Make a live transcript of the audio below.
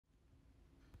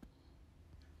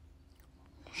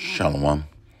Shalom.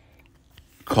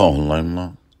 Call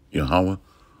Lamla, Yahweh,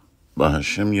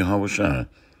 Bahashem Yahweh Shai,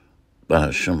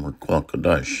 Bahashem Raquel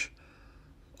Kadash.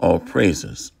 All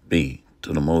praises be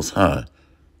to the Most High,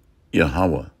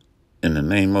 Yahweh, in the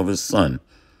name of His Son,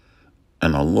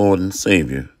 and our Lord and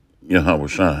Savior, Yahweh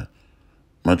Shai.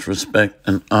 Much respect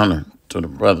and honor to the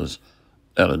brothers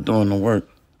that are doing the work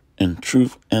in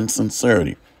truth and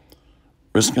sincerity,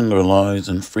 risking their lives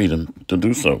and freedom to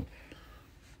do so,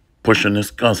 pushing this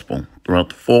gospel throughout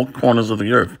the four corners of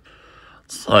the earth.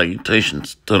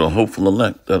 Salutations to the hopeful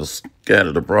elect that are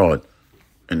scattered abroad,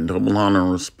 and double honor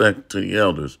and respect to the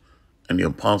elders and the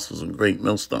apostles of Great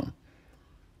Millstone.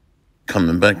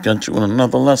 Coming back at you with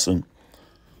another lesson.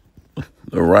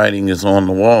 The writing is on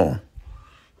the wall.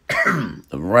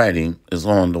 The writing is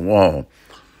on the wall.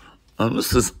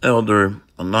 This is Elder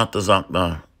Anata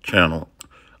Zakda channel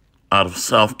out of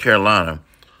South Carolina.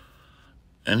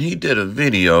 And he did a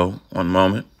video, one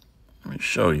moment, let me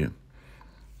show you,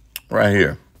 right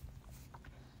here.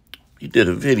 He did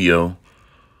a video.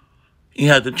 He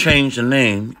had to change the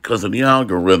name because of the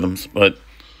algorithms, but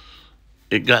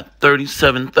it got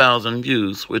 37,000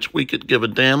 views, which we could give a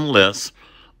damn less,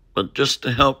 but just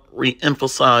to help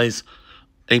re-emphasize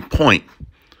a point.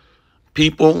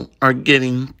 People are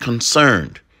getting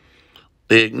concerned.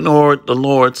 They ignored the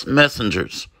Lord's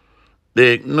messengers.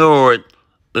 They ignored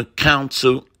the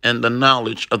counsel and the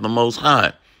knowledge of the Most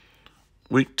High.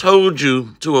 We told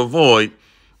you to avoid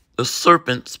the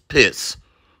serpent's piss,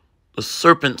 the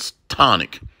serpent's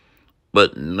tonic.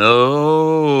 But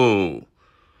no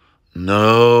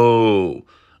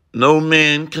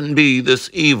man can be this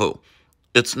evil.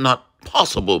 It's not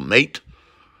possible, mate.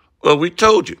 Well, we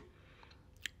told you.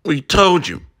 We told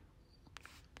you.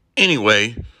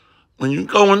 Anyway, when you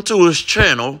go into his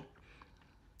channel,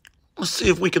 let's see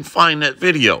if we can find that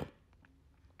video.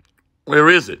 Where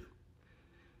is it?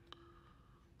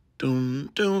 Dun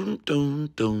dun dun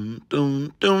dun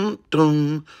dun dun dun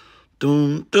dun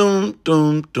dun dun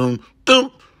dun dun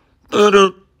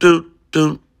dun dun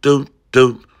dun dun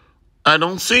dun. I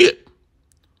don't see it.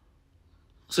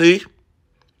 See?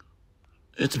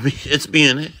 It's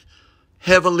being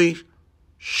heavily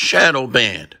shadow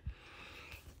banned.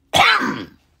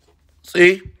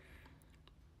 See?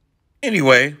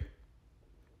 Anyway.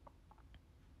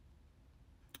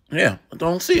 Yeah, I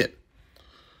don't see it.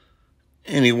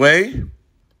 Anyway,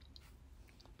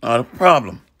 not a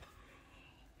problem.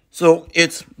 So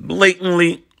it's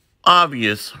blatantly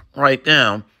obvious right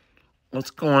now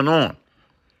what's going on.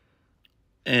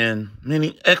 And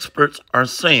many experts are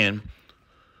saying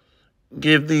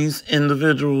give these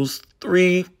individuals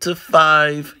 3 to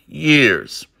 5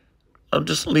 years. I'll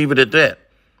just leave it at that.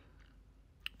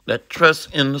 That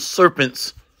trust in the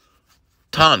serpent's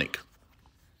tonic.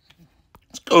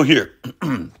 Let's go here.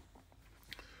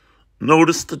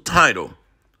 Notice the title,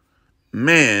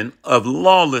 Man of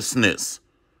Lawlessness.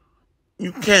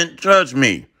 You can't judge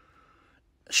me.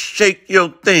 Shake your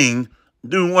thing,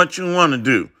 do what you want to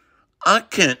do. I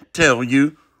can't tell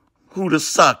you who to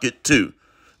sock it to.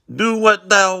 Do what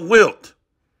thou wilt.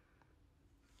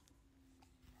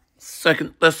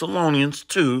 2 Thessalonians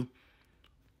 2,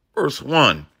 verse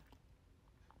 1.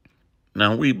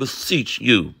 Now we beseech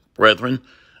you, brethren,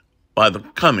 by the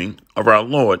coming of our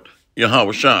Lord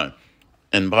Yahweh Shai,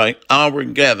 and by our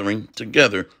gathering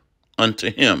together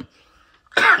unto him.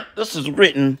 This is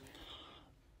written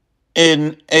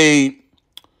in a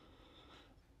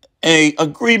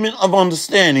agreement of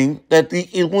understanding that the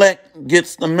elect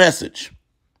gets the message.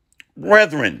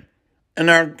 Brethren, and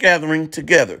our gathering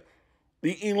together.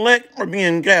 The elect are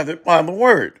being gathered by the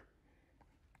word.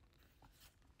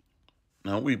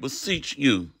 Now we beseech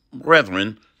you,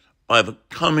 brethren, by the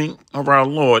coming of our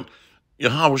Lord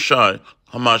Yahweh Shai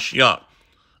HaMashiach,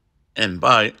 and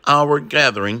by our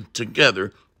gathering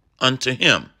together unto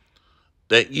him,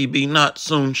 that ye be not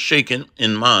soon shaken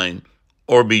in mind,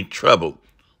 or be troubled,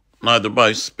 neither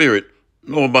by spirit,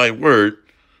 nor by word,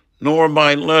 nor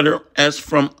by letter as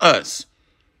from us,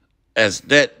 as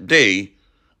that day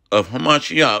of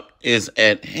Hamashiach is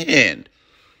at hand.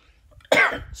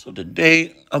 So the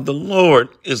day of the Lord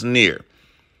is near.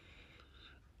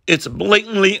 It's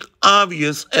blatantly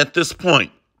obvious at this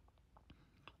point.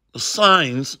 The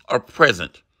signs are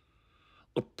present.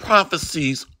 The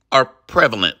prophecies are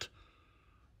prevalent.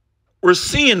 We're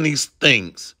seeing these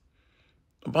things.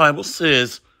 The Bible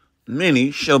says,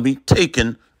 many shall be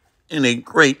taken in a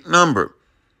great number.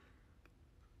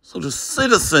 So the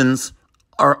citizens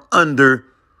are under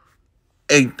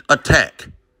an attack.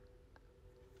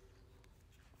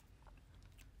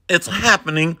 It's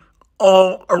happening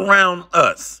all around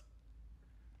us.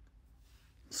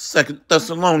 2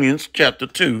 Thessalonians chapter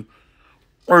 2,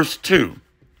 verse 2,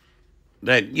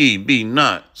 that ye be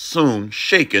not soon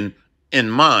shaken in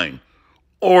mind,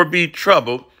 or be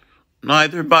troubled,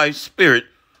 neither by spirit,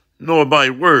 nor by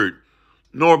word,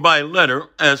 nor by letter,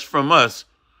 as from us,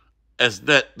 as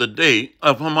that the day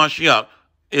of Hamashiach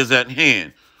is at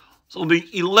hand. So the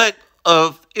elect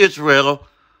of Israel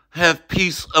have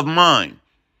peace of mind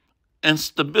and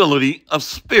stability of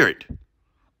spirit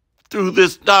through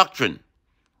this doctrine.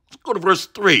 Let's go to verse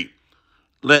 3.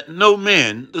 Let no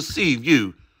man deceive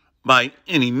you by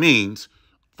any means,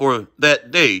 for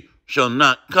that day shall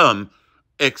not come,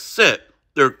 except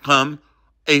there come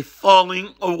a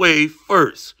falling away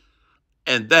first,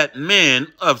 and that man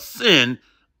of sin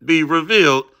be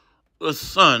revealed, the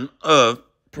son of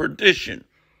perdition.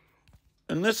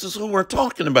 And this is who we're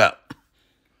talking about.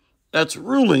 That's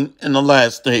ruling in the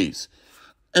last days.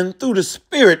 And through the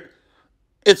Spirit,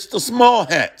 it's the small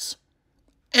hats,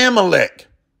 Amalek.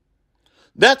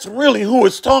 That's really who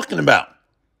it's talking about.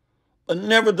 But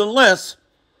nevertheless,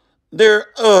 they're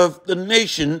of the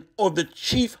nation or the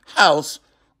chief house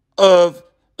of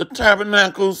the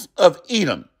tabernacles of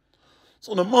Edom.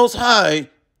 So the Most High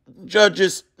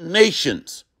judges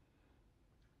nations.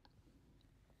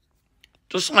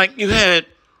 Just like you had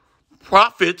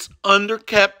prophets under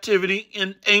captivity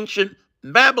in ancient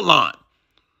Babylon.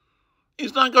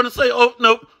 He's not going to say, oh,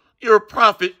 no, you're a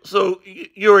prophet, so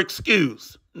you're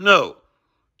excused. No,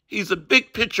 he's a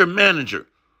big picture manager.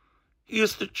 He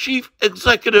is the chief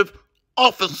executive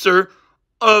officer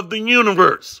of the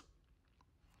universe.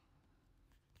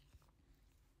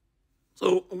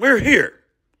 So we're here.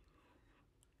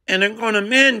 And they're going to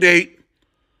mandate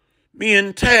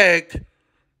being tagged,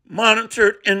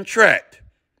 monitored, and tracked,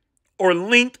 or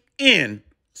linked in,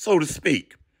 so to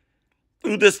speak,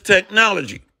 through this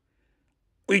technology.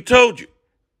 We told you.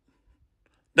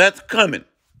 That's coming.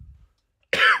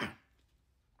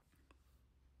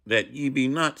 That ye be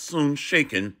not soon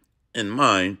shaken in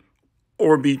mind,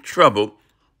 or be troubled,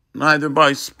 neither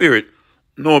by spirit,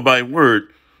 nor by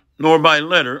word, nor by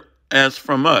letter, as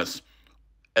from us,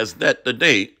 as that the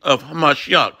day of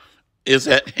Hamashiach is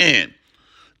at hand.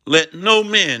 Let no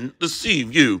man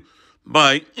deceive you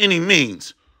by any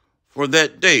means, for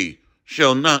that day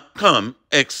shall not come,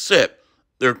 except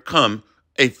there come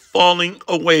a falling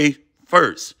away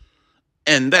first,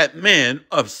 and that man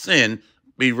of sin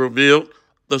be revealed,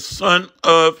 the son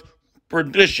of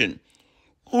perdition.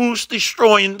 Who's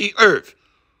destroying the earth?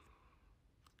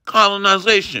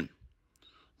 Colonization,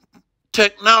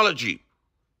 technology,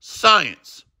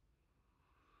 science,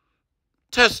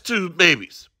 test tube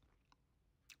babies.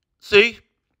 See?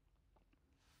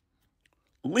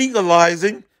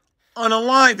 Legalizing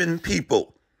unaliving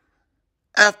people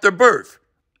after birth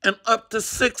and up to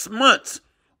 6 months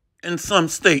in some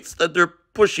states that they're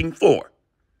pushing for.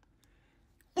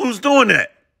 Who's doing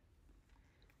that?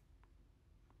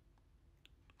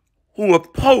 Who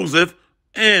opposeth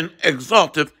and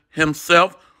exalteth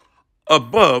himself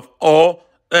above all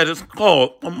that is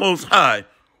called the Most High,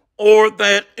 or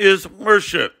that is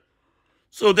worship,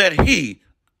 so that he,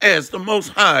 as the Most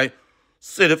High,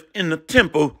 sitteth in the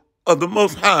temple of the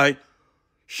Most High,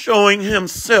 showing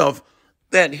himself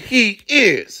that he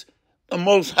is the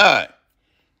Most High.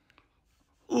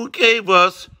 Who gave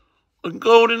us a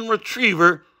golden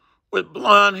retriever with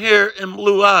blonde hair and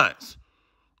blue eyes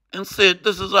and said,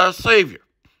 this is our Savior?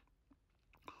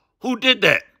 Who did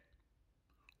that?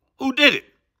 Who did it?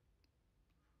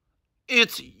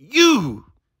 It's you,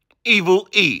 Evil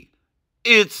E.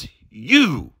 It's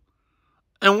you.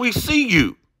 And we see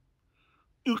you.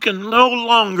 You can no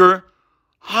longer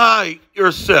hide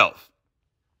yourself.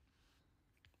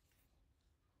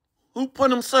 Who put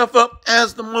himself up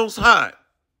as the Most High?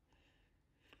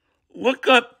 Look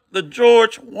up the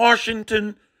George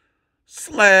Washington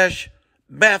 /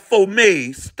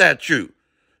 Baphomet statue.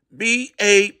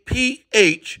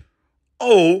 Baphomet.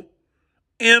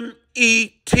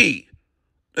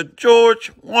 The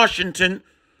George Washington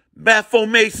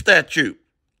Baphomet statue.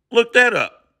 Look that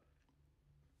up.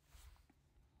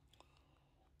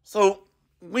 So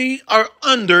we are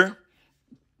under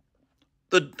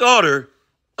the daughter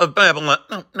of Babylon.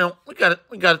 No, we got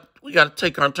to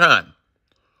take our time.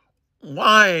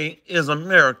 Why is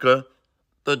America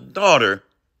the daughter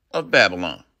of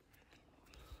Babylon?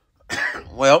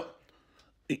 Well,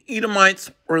 the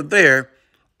Edomites were there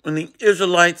when the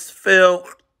Israelites fell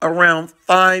around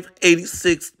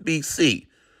 586 BC,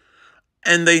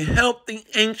 and they helped the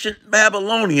ancient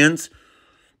Babylonians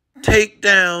take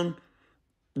down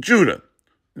Judah,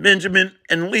 Benjamin,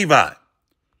 and Levi.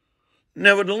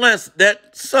 Nevertheless,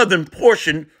 that southern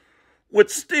portion would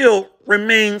still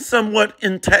remain somewhat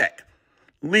intact,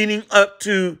 leading up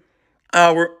to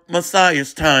our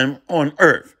Messiah's time on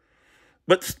earth.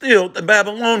 But still, the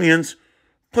Babylonians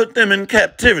put them in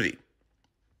captivity.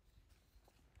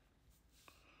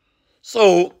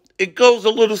 So it goes a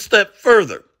little step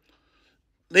further.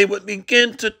 They would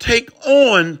begin to take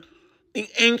on the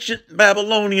ancient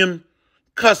Babylonian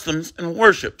customs and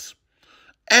worships,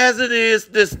 as it is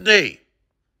this day.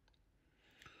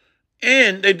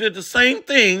 And they did the same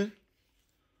thing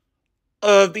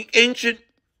of the ancient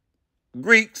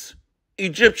Greeks,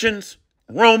 Egyptians,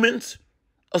 Romans,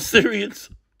 Assyrians.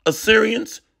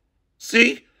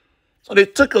 See? So they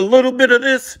took a little bit of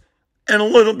this and a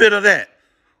little bit of that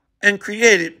and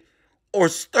created or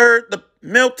stirred the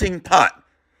melting pot,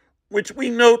 which we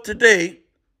know today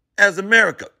as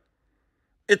America.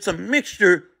 It's a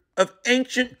mixture of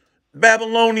ancient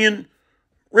Babylonian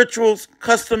rituals,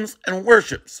 customs, and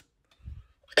worships.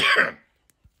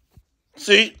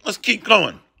 See, let's keep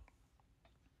going.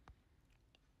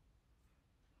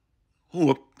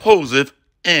 Who opposeth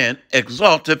and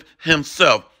exalteth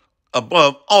himself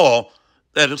above all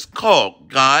that is called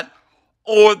God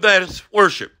or that is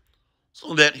worshipped,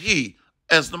 so that he,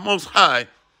 as the Most High,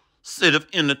 sitteth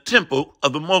in the temple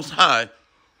of the Most High,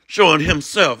 showing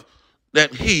himself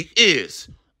that he is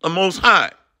the Most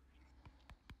High.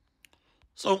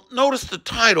 So notice the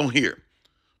title here,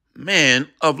 Man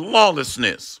of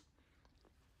Lawlessness.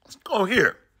 Let's go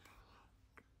here.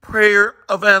 Prayer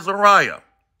of Azariah.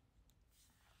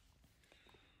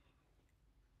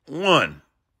 1.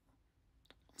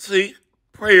 See,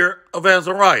 prayer of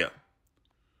Azariah.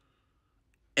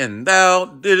 And thou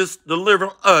didst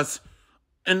deliver us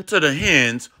into the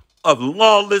hands of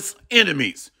lawless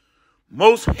enemies,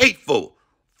 most hateful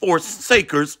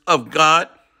forsakers of God,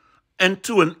 and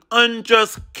to an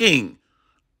unjust king,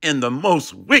 and the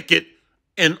most wicked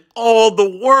in all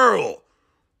the world.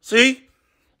 See?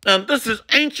 Now, this is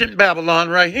ancient Babylon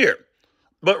right here.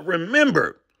 But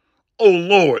remember, O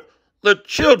Lord, the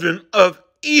children of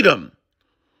Edom,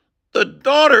 the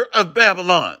daughter of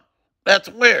Babylon. That's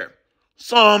where?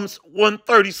 Psalms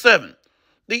 137.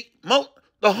 The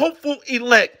hopeful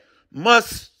elect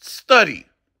must study.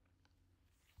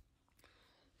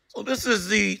 So this is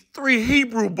the 3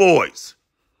 Hebrew boys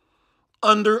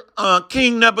under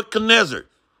King Nebuchadnezzar.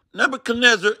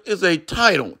 Nebuchadnezzar is a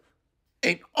title,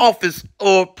 an office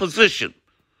or position.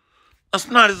 That's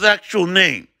not his actual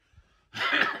name.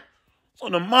 So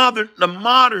the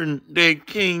modern day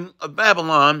king of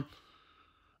Babylon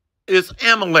is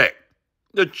Amalek,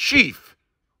 the chief,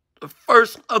 the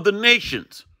first of the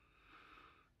nations.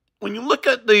 When you look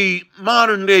at the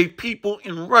modern day people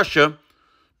in Russia,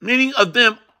 many of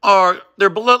them their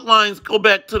bloodlines go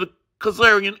back to the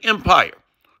Khazarian Empire,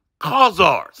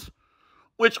 Khazars,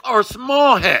 which are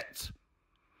small hats,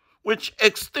 which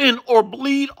extend or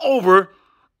bleed over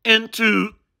into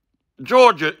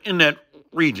Georgia in that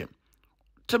region.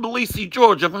 Tbilisi,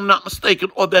 Georgia, if I'm not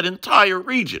mistaken, or that entire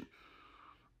region.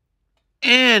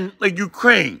 And the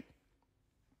Ukraine.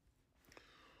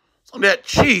 So that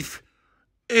chief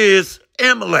is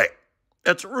Amalek,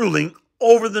 that's ruling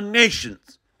over the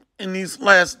nations in these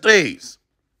last days.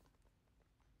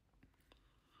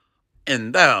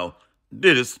 And thou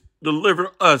didst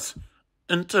deliver us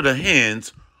into the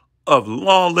hands of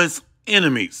lawless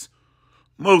enemies,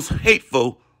 most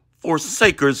hateful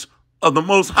forsakers of the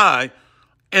Most High,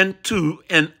 and to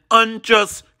an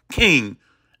unjust king,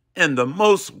 and the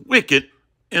most wicked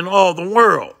in all the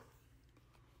world.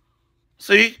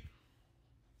 See?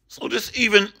 So this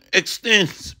even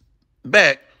extends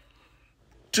back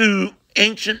to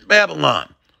ancient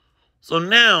Babylon. So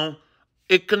now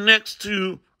it connects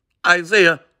to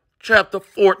Isaiah chapter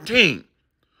 14.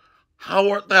 How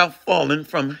art thou fallen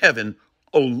from heaven,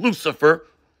 O Lucifer,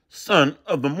 son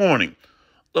of the morning?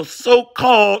 The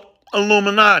so-called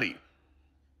Illuminati,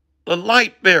 the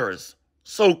light bearers,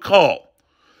 so-called.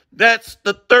 That's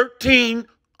the 13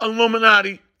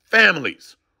 Illuminati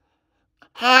families.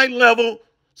 High-level,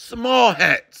 small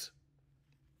hats.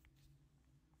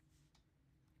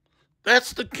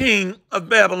 That's the king of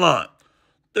Babylon,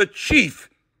 the chief,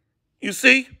 you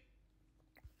see?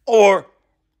 Or,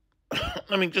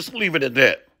 let me just leave it at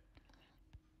that.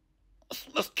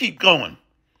 Let's keep going.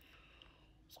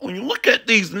 So when you look at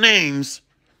these names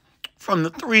from the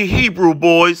 3 Hebrew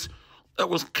boys that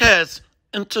was cast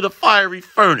into the fiery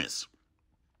furnace,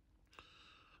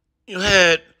 you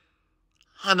had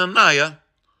Hananiah,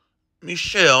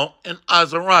 Mishael, and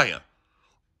Azariah,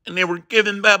 and they were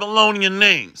given Babylonian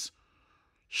names: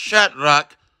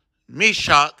 Shadrach,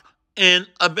 Meshach, and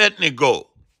Abednego.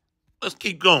 Let's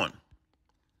keep going.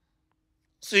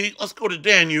 See, let's go to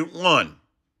Daniel 1.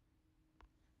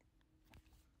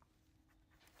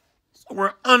 So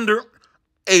we're under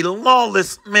a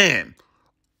lawless man,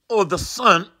 or the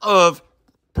son of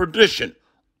perdition,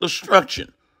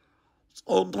 destruction.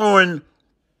 So during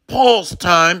Paul's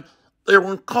time, they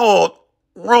were called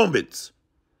Romans.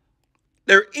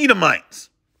 They're Edomites.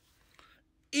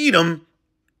 Edom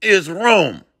is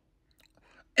Rome.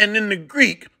 And in the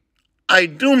Greek,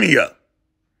 Idumea,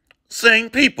 same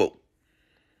people.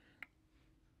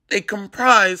 They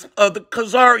comprise of the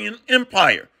Khazarian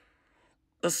Empire,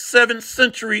 the 7th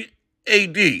century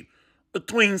AD,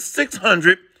 between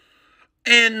 600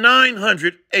 and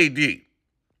 900 AD.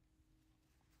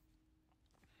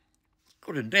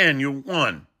 Go to Daniel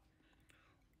 1,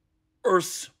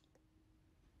 verse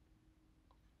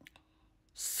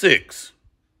 6.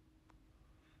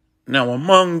 Now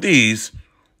among these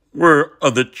were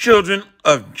of the children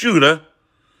of Judah,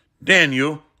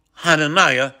 Daniel,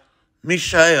 Hananiah,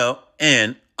 Mishael,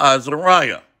 and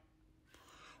Azariah.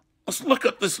 Let's look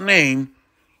up this name,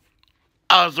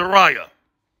 Azariah.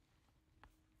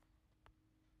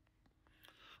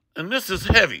 And this is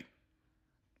heavy.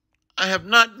 I have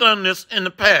not done this in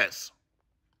the past.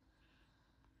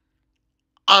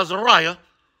 Azariah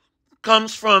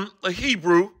comes from the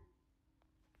Hebrew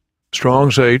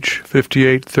Strong's H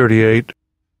 5838,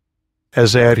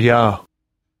 Azariah,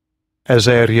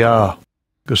 Azariah,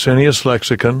 Gesenius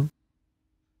Lexicon,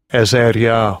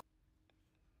 Azariah,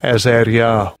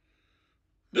 Azariah.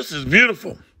 This is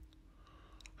beautiful.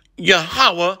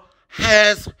 Yahweh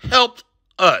has helped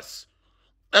us.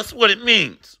 That's what it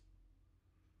means.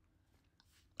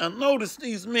 Now notice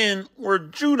these men were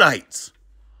Judites.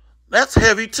 That's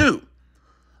heavy too.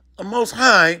 The Most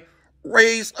High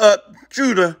raised up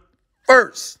Judah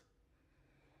first.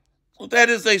 So that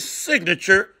is a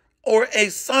signature or a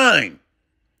sign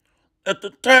that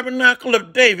the tabernacle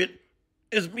of David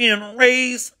is being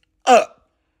raised up.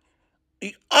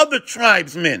 The other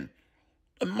tribesmen,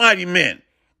 the mighty men,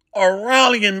 are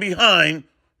rallying behind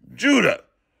Judah.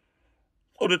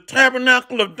 So the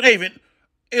tabernacle of David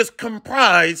is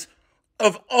comprised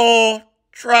of all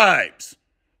tribes,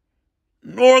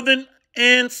 northern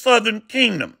and southern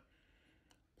kingdom.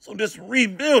 So this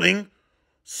rebuilding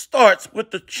starts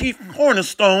with the chief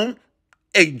cornerstone,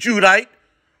 a Judite,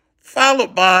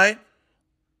 followed by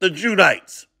the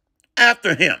Judites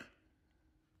after him.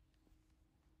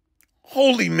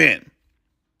 Holy men.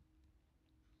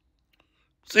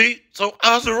 See, so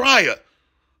Azariah,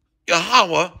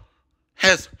 Yahweh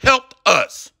has helped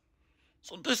us.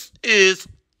 So this is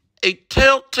a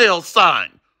telltale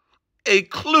sign, a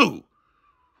clue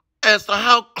as to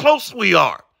how close we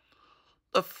are.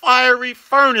 The fiery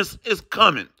furnace is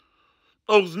coming,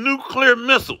 those nuclear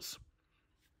missiles.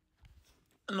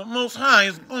 And the Most High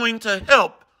is going to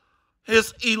help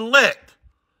his elect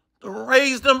to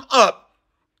raise them up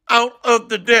out of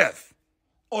the death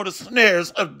or the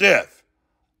snares of death.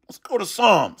 Let's go to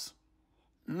Psalms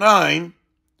 9,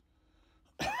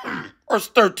 verse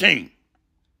 13.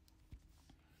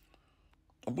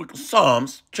 The book of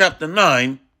Psalms, chapter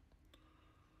 9,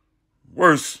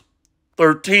 verse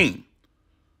 13.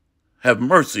 Have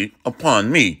mercy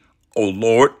upon me, O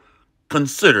Lord.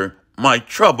 Consider my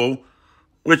trouble,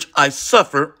 which I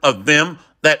suffer of them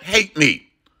that hate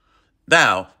me.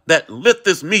 Thou that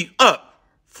liftest me up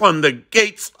from the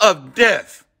gates of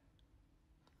death.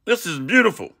 This is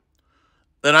beautiful,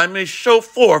 that I may show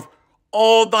forth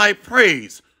all thy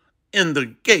praise in the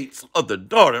gates of the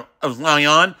daughter of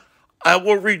Zion. I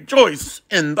will rejoice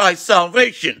in thy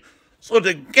salvation. So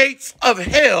the gates of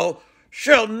hell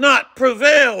shall not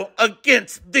prevail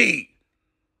against thee.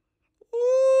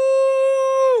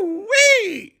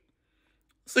 Ooh-wee!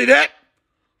 See that?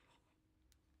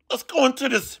 Let's go into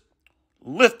this,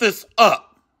 lift this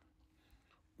up.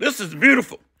 This is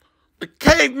beautiful. The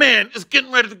caveman is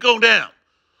getting ready to go down.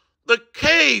 The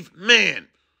caveman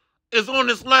is on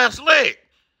his last leg.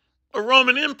 The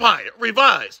Roman Empire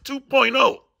revised 2.0.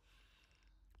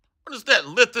 What is that?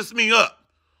 Lift this me up.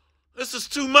 This is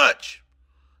too much.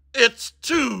 It's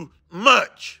too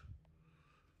much.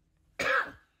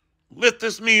 Lift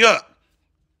this me up.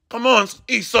 Come on,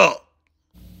 Esau.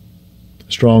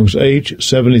 Strong's H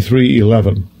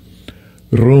 7311,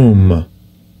 room.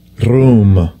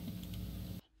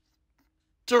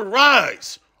 To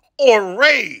rise or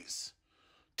raise,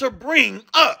 to bring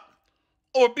up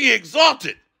or be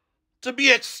exalted, to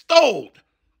be extolled,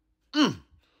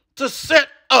 to set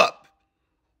up,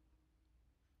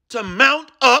 to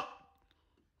mount up,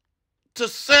 to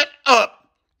set up.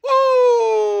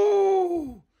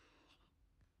 Woo!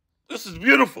 This is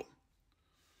beautiful.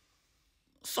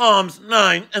 Psalms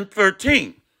 9 and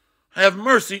 13. Have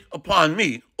mercy upon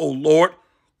me, O Lord.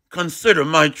 Consider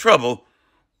my trouble,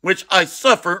 which I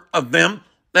suffer of them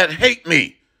that hate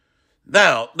me.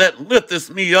 Thou that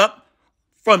liftest me up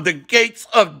from the gates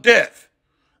of death,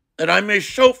 that I may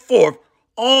show forth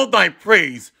all thy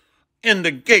praise in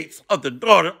the gates of the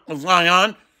daughter of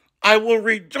Zion. I will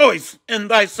rejoice in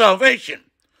thy salvation.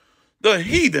 The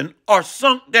heathen are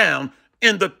sunk down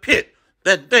in the pit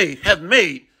that they have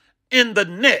made. In the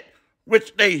net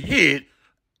which they hid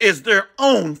is their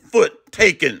own foot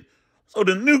taken. So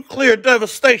the nuclear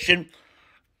devastation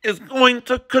is going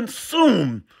to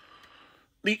consume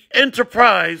the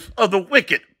enterprise of the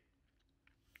wicked.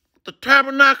 The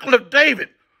tabernacle of David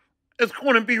is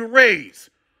going to be raised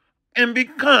and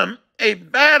become a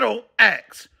battle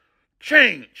axe,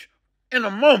 change in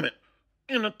a moment,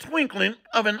 in a twinkling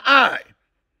of an eye.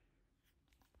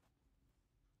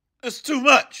 It's too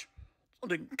much.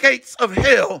 The gates of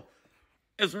hell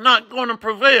is not going to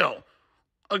prevail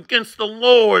against the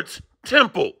Lord's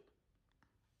temple.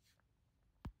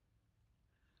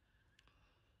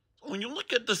 When you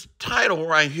look at this title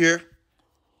right here,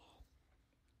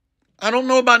 I don't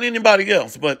know about anybody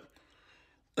else, but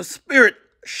the Spirit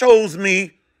shows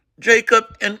me Jacob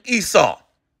and Esau.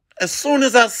 As soon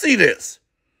as I see this,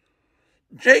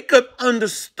 Jacob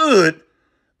understood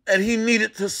that he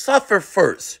needed to suffer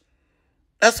first.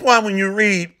 That's why when you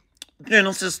read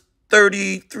Genesis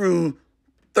 30 through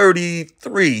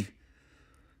 33,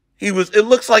 it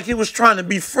looks like he was trying to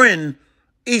befriend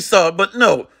Esau, but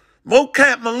no.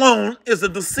 Vocab Malone is a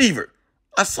deceiver.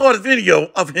 I saw the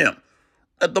video of him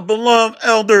that the beloved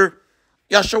elder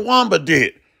Yashawamba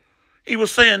did. He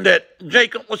was saying that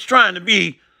Jacob was trying to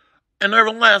be an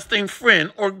everlasting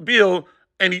friend or build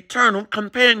an eternal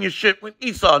companionship with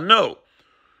Esau. No,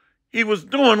 he was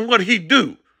doing what he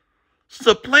do,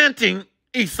 supplanting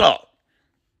Esau.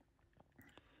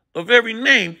 The very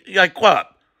name, Yaquab,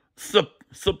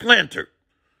 supplanter.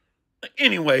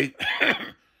 Anyway,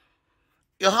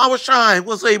 Yahushua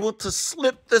was able to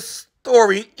slip this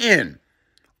story in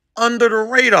under the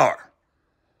radar.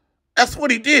 That's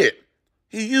what he did.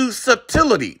 He used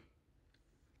subtlety.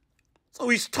 So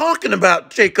he's talking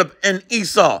about Jacob and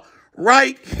Esau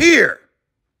right here.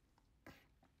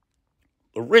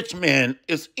 The rich man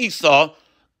is Esau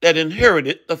that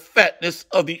inherited the fatness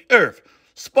of the earth,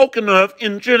 spoken of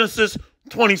in Genesis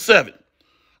 27.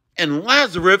 And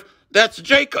Lazarus, that's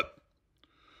Jacob.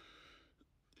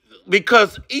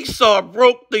 Because Esau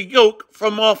broke the yoke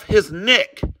from off his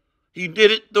neck. He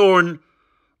did it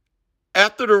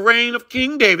after the reign of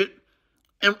King David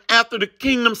and after the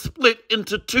kingdom split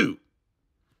into two.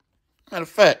 Matter of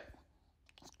fact,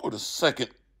 let's go to 2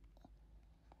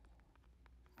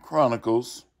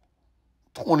 Chronicles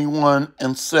 21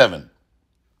 and 7.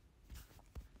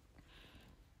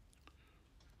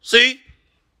 See,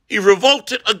 he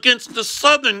revolted against the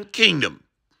southern kingdom.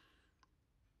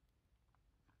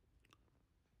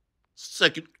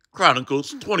 2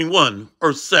 Chronicles 21,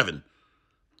 verse 7.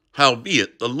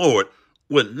 Howbeit the Lord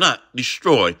would not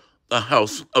destroy the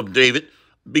house of David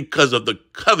because of the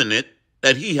covenant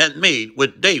that he had made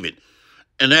with David,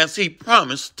 and as he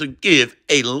promised to give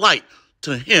a light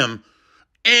to him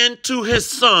and to his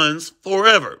sons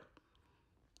forever.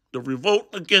 The revolt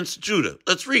against Judah.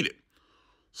 Let's read it.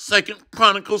 2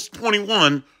 Chronicles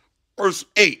 21, verse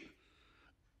 8.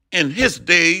 In his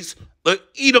days, the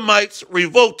Edomites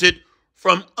revolted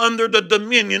from under the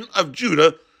dominion of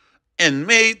Judah and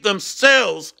made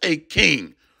themselves a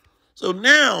king. So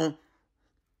now,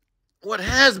 what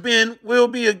has been will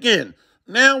be again.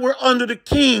 Now we're under the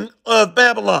king of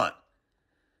Babylon,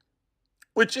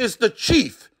 which is the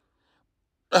chief,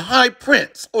 the high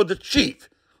prince or the chief,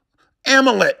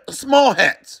 Amalek, the small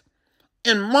hats,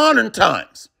 in modern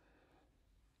times.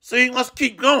 See, let's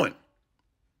keep going.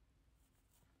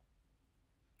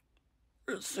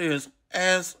 It says,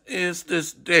 as is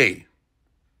this day.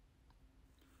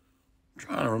 I'm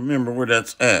trying to remember where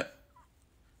that's at.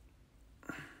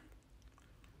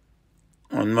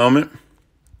 One moment.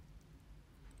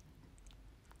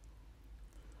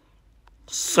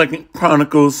 2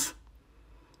 Chronicles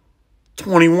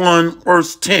 21,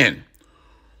 verse 10.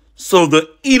 So the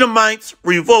Edomites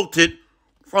revolted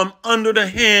from under the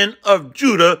hand of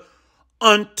Judah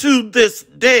unto this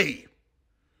day.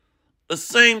 The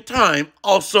same time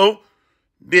also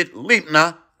did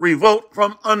Libnah revolt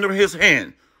from under his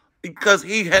hand, because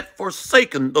he had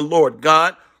forsaken the Lord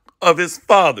God of his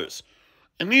fathers.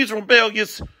 And these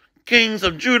rebellious kings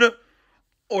of Judah,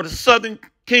 or the southern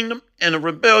kingdom, and the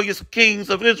rebellious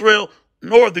kings of Israel,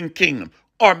 northern kingdom,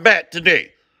 are back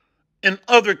today in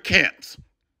other camps.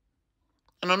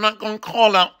 And I'm not going to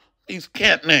call out these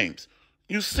camp names.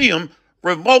 You see them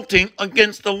revolting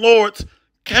against the Lord's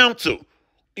counsel,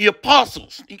 the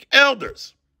apostles, the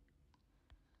elders.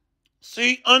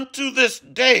 See, unto this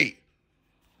day,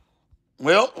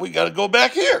 well, we got to go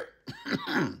back here.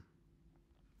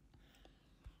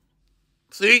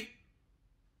 See?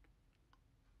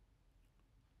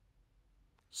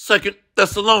 2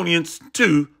 Thessalonians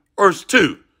 2, verse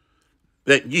 2,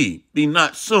 that ye be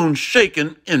not soon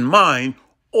shaken in mind,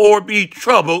 or be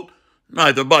troubled,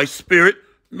 neither by spirit,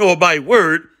 nor by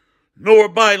word, nor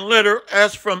by letter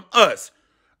as from us,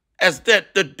 as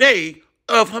that the day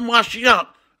of Hamashiach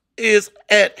is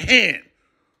at hand.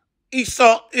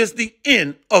 Esau is the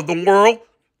end of the world.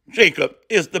 Jacob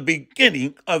is the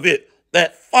beginning of it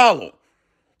that follow.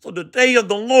 So the day of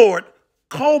the Lord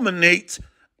culminates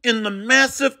in the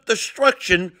massive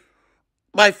destruction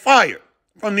by fire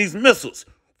from these missiles,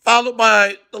 followed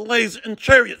by the laser and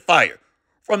chariot fire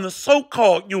from the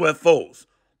so-called UFOs,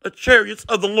 the chariots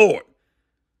of the Lord.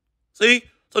 See?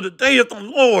 So the day of the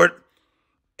Lord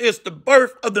is the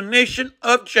birth of the nation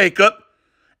of Jacob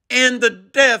and the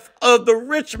death of the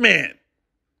rich man.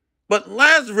 But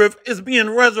Lazarus is being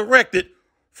resurrected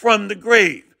from the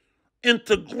grave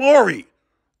into glory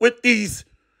with these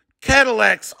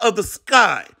Cadillacs of the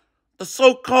sky, the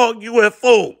so-called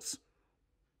UFOs.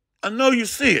 I know you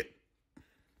see it.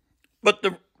 But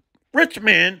the rich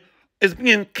man is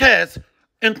being cast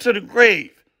into the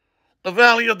grave, the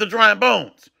valley of the dry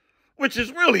bones, which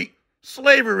is really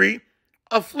slavery,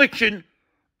 affliction,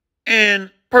 and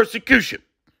persecution.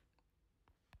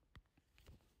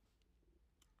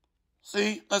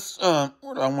 See, let's,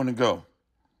 where do I want to go?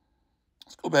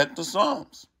 Let's go back to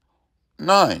Psalms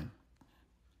 9.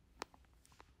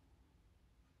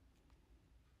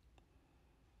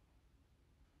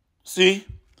 See,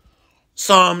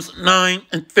 Psalms 9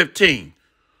 and 15.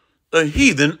 The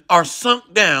heathen are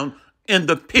sunk down in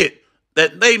the pit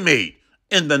that they made,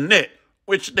 in the net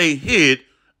which they hid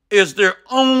is their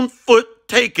own foot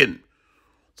taken.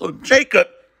 So Jacob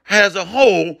has a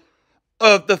hold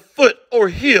of the foot or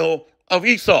heel of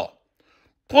Esau,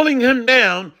 pulling him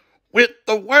down with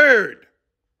the word.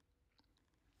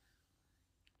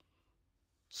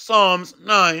 Psalms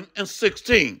 9 and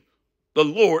 16. The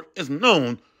Lord is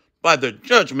known by the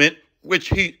judgment which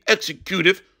he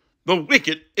executeth. The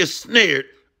wicked is snared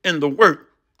in the work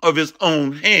of his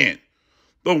own hand.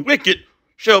 The wicked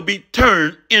shall be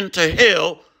turned into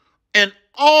hell, and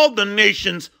all the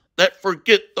nations that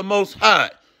forget the Most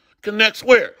High. Connects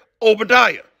where?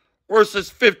 Obadiah, verses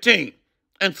 15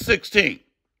 and 16.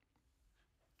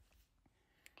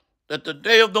 That the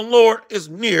day of the Lord is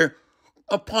near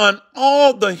upon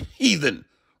all the heathen.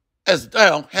 As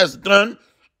thou hast done,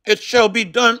 it shall be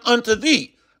done unto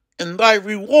thee, and thy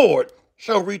reward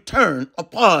shall return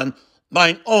upon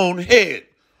thine own head.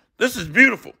 This is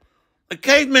beautiful. The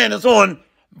caveman is on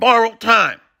borrowed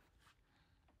time.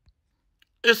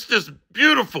 It's just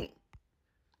beautiful.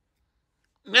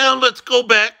 Now let's go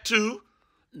back to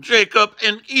Jacob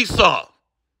and Esau,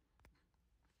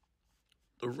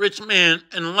 the rich man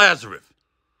and Lazarus.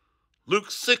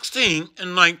 Luke 16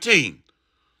 and 19.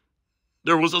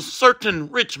 There was a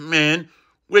certain rich man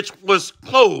which was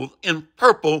clothed in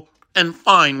purple and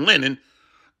fine linen,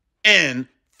 and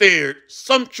fared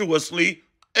sumptuously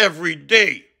every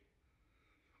day.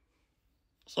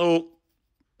 So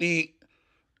the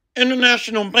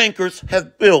international bankers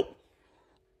have built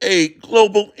a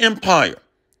global empire.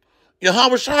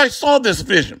 Yahushua saw this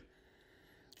vision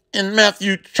in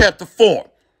Matthew chapter 4,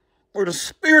 where the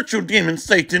spiritual demon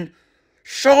Satan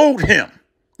showed him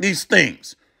these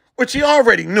things, which he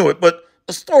already knew it, but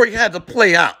the story had to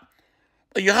play out.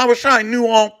 But Yahushua knew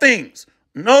all things,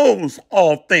 knows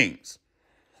all things,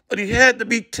 but he had to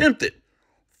be tempted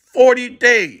 40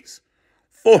 days.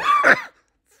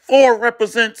 Four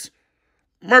represents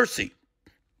mercy.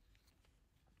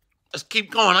 Let's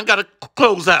keep going. I got to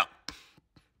close out.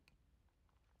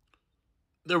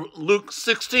 Luke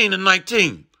 16 and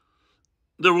 19.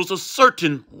 There was a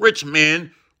certain rich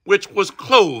man which was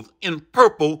clothed in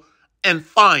purple and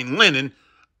fine linen,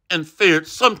 and fared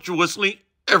sumptuously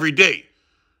every day.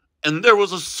 And there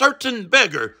was a certain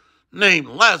beggar named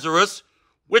Lazarus,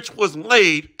 which was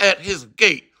laid at his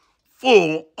gate,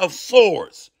 full of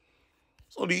sores.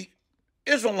 So the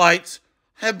Israelites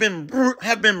have been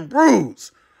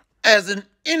bruised as an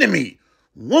enemy,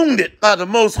 wounded by the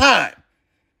Most High.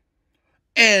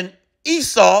 And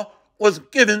Esau was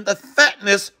given the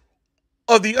fatness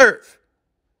of the earth,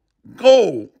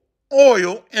 gold,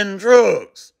 oil, and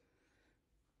drugs,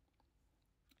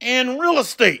 and real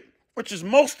estate, which is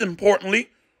most importantly,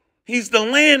 he's the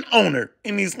landowner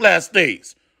in these last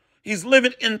days. He's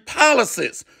living in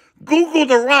palaces. Google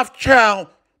the Rothschild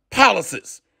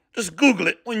palaces. Just Google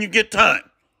it when you get time.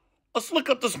 Let's look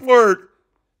up this word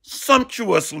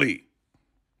sumptuously,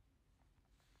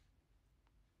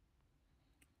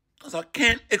 because I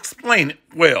can't explain it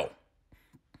well.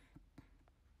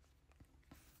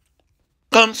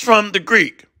 Comes from the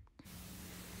Greek.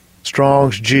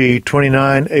 Strong's G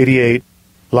 2988.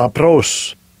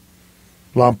 Lampros.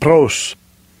 Lampros.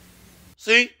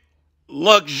 See?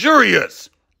 Luxurious.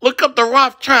 Look up the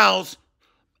Rothschilds'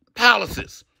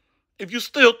 palaces if you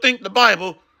still think the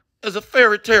Bible is a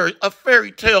fairy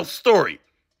tale story.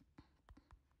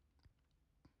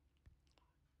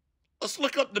 Let's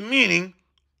look up the meaning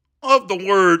of the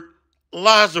word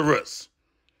Lazarus.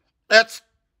 That's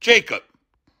Jacob.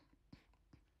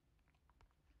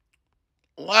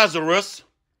 Lazarus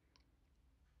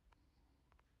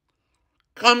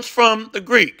comes from the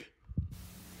Greek.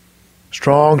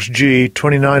 Strong's G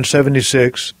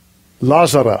 2976.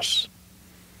 Lazarus.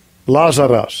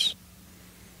 Lazarus.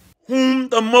 Whom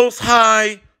the Most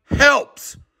High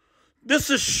helps. This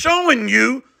is showing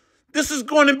you this is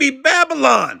going to be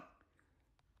Babylon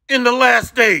in the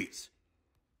last days.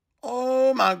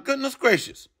 Oh my goodness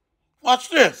gracious. Watch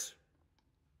this.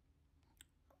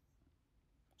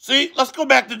 See, let's go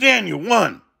back to Daniel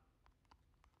 1.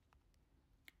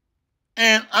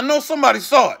 And I know somebody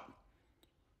saw it.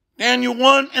 Daniel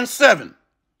 1 and 7.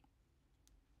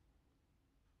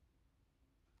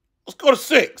 Let's go to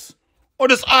 6. What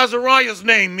does Azariah's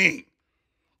name mean?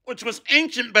 Which was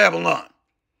ancient Babylon.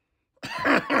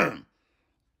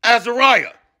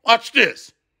 Azariah, watch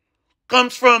this.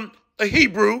 Comes from the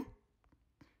Hebrew.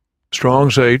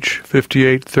 Strong's H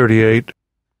 5838.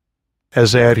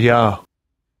 Azariah.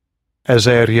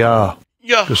 Azariah.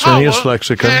 Josenius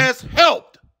Lexicon. Has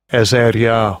helped.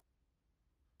 Azariah.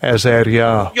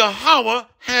 Azariah. Yahweh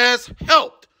has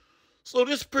helped. So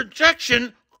this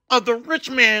projection of the rich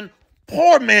man,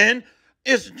 poor man,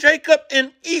 is Jacob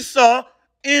and Esau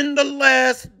in the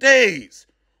last days.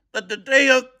 That the day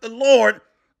of the Lord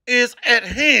is at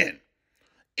hand.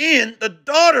 In the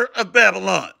daughter of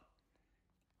Babylon.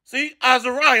 See,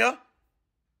 Azariah.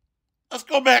 Let's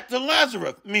go back to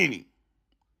Lazarus meaning.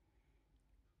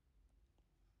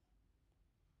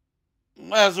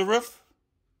 Lazarus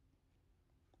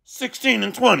 16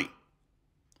 and 20.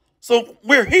 So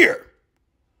we're here.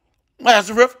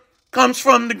 Lazarus comes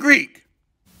from the Greek.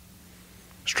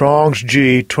 Strong's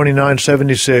G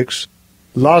 2976.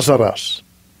 Lazarus.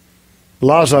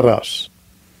 Lazarus.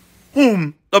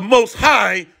 Whom the Most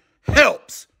High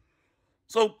helps.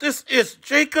 So this is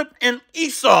Jacob and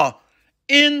Esau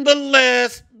in the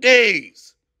last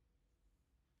days.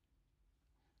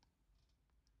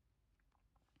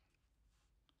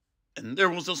 And there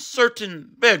was a certain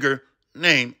beggar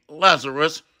named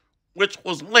Lazarus, which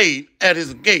was laid at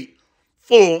his gate,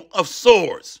 full of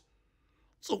sores.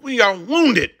 So we are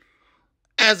wounded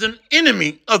as an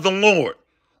enemy of the Lord,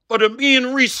 but are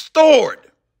being restored.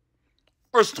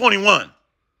 Verse 21,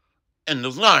 and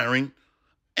desiring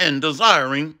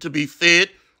to be fed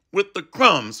with the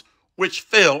crumbs which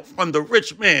fell from the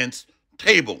rich man's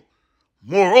table.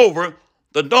 Moreover,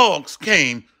 the dogs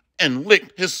came and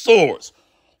licked his sores.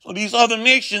 So these other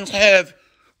nations have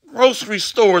grocery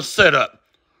stores set up,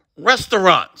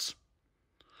 restaurants,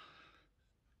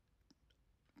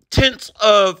 tents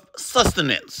of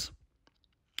sustenance,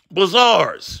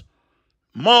 bazaars,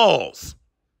 malls,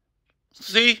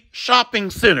 see, shopping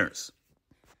centers.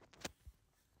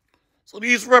 So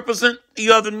these represent the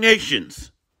other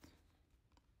nations.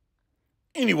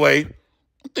 Anyway,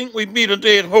 I think we beat a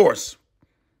dead horse.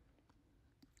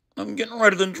 I'm getting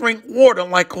ready to drink water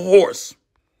like a horse.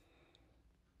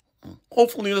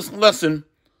 Hopefully this lesson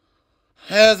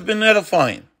has been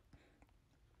edifying.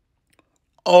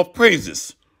 All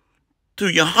praises to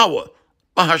Yahweh,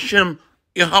 Bahashem,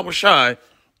 Yahweh Shai,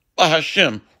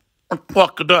 Bahashem,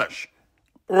 Kwakadash,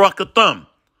 Barakatham.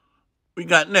 We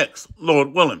got next,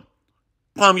 Lord willing,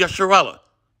 Pam Yasharala,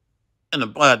 and the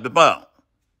Blad Babal.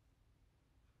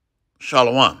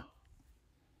 Shalom.